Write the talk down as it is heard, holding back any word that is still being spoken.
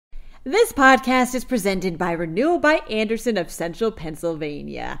This podcast is presented by Renewal by Andersen of Central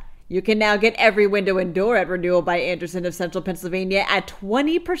Pennsylvania. You can now get every window and door at Renewal by Andersen of Central Pennsylvania at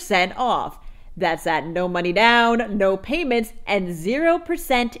 20% off. That's at no money down, no payments, and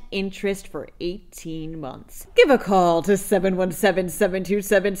 0% interest for 18 months. Give a call to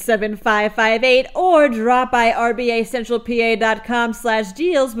 717-727-7558 or drop by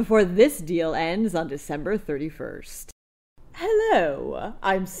rbacentralpa.com/deals before this deal ends on December 31st. Hello,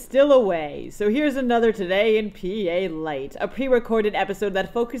 I'm still away, so here's another Today in PA Light, a pre-recorded episode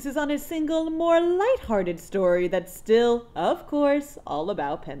that focuses on a single, more lighthearted story that's still, of course, all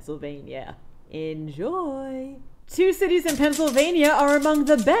about Pennsylvania. Enjoy! 2 cities in Pennsylvania are among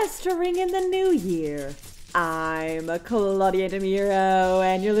the best to ring in the new year. I'm Claudia Dimuro,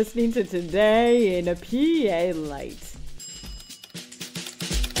 and you're listening to Today in PA Light.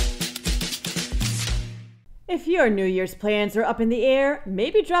 If your New Year's plans are up in the air,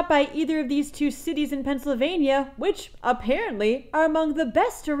 maybe drop by either of these 2 cities in Pennsylvania, which apparently are among the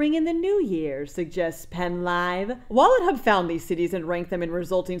best to ring in the new year, suggests PennLive. WalletHub found these cities and ranked them in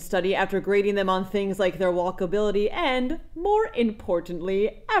resulting study after grading them on things like their walkability and, more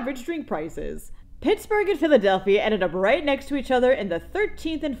importantly, average drink prices. Pittsburgh and Philadelphia ended up right next to each other in the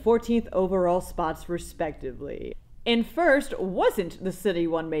 13th and 14th overall spots, respectively. In first wasn't the city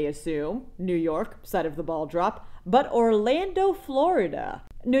one may assume, New York, site of the ball drop, but Orlando, Florida.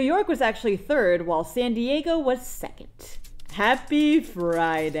 New York was actually third, while San Diego was second. Happy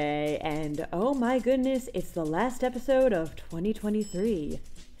Friday, and oh my goodness, it's the last episode of 2023.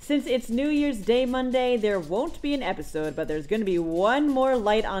 Since it's New Year's Day Monday, there won't be an episode, but there's going to be one more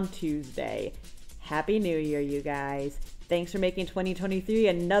light on Tuesday. Happy New Year, you guys. Thanks for making 2023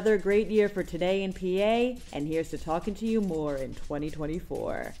 another great year for Today in PA, and here's to talking to you more in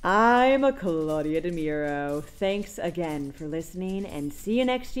 2024. I'm Claudia Dimuro. Thanks again for listening, and see you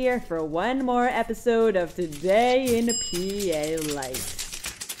next year for one more episode of Today in PA Light.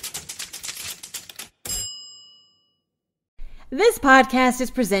 This podcast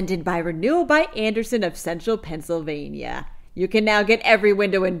is presented by Renewal by Andersen of Central Pennsylvania. You can now get every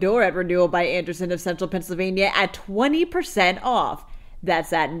window and door at Renewal by Andersen of Central Pennsylvania at 20% off.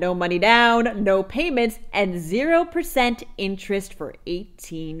 That's at no money down, no payments, and 0% interest for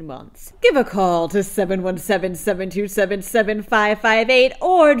 18 months. Give a call to 717-727-7558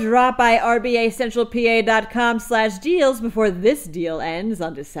 or drop by rbacentralpa.com/deals before this deal ends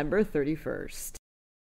on December 31st.